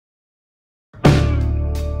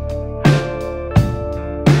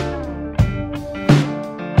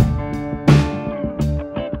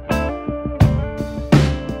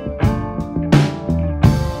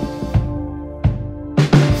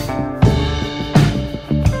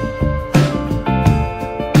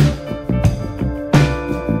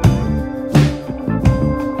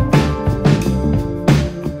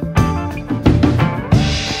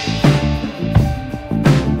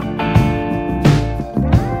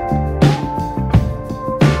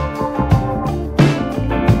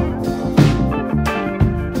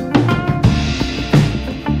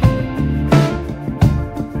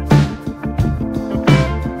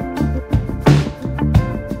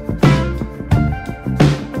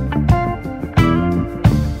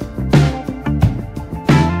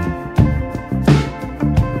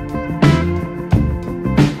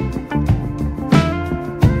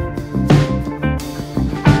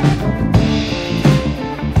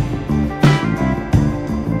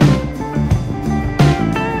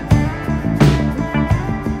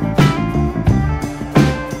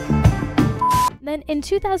And in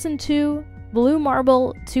 2002, Blue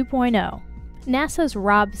Marble 2.0, NASA's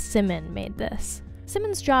Rob Simmon made this.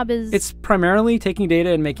 Simmon's job is... It's primarily taking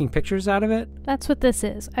data and making pictures out of it. That's what this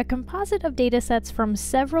is, a composite of data sets from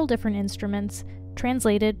several different instruments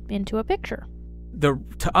translated into a picture. To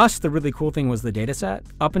us, the really cool thing was the data set.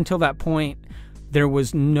 Up until that point, there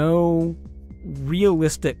was no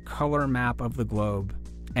realistic color map of the globe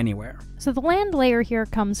anywhere. So the land layer here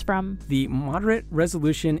comes from the moderate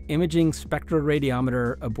resolution imaging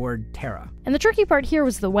spectroradiometer aboard Terra. And the tricky part here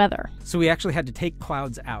was the weather. So we actually had to take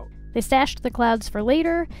clouds out. They stashed the clouds for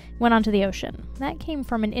later, went onto the ocean. That came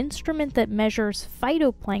from an instrument that measures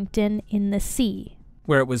phytoplankton in the sea.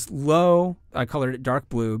 Where it was low, I colored it dark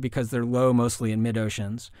blue because they're low mostly in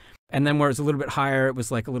mid-oceans. And then where it was a little bit higher, it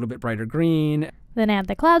was like a little bit brighter green. Then add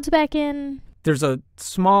the clouds back in. There's a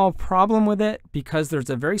small problem with it because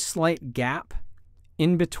there's a very slight gap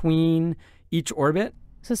in between each orbit.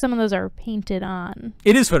 So some of those are painted on.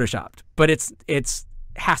 It is photoshopped, but it's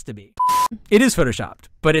has to be. It is photoshopped,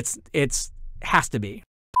 but it's has to be.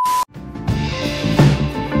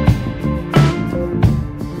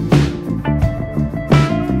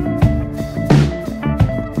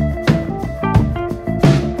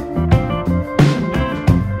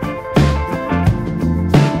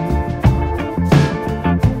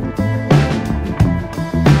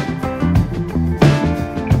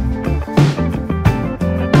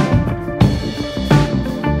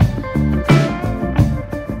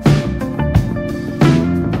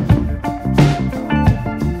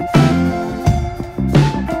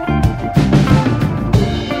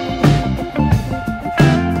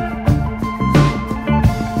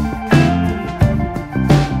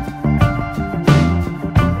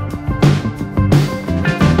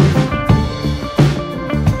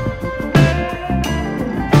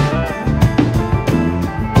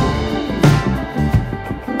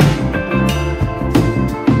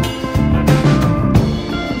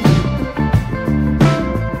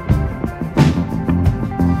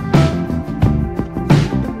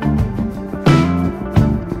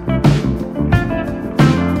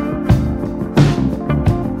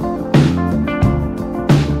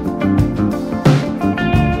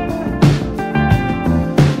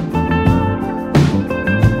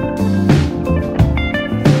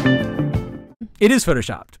 It is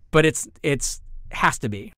photoshopped, but it's has to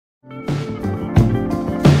be.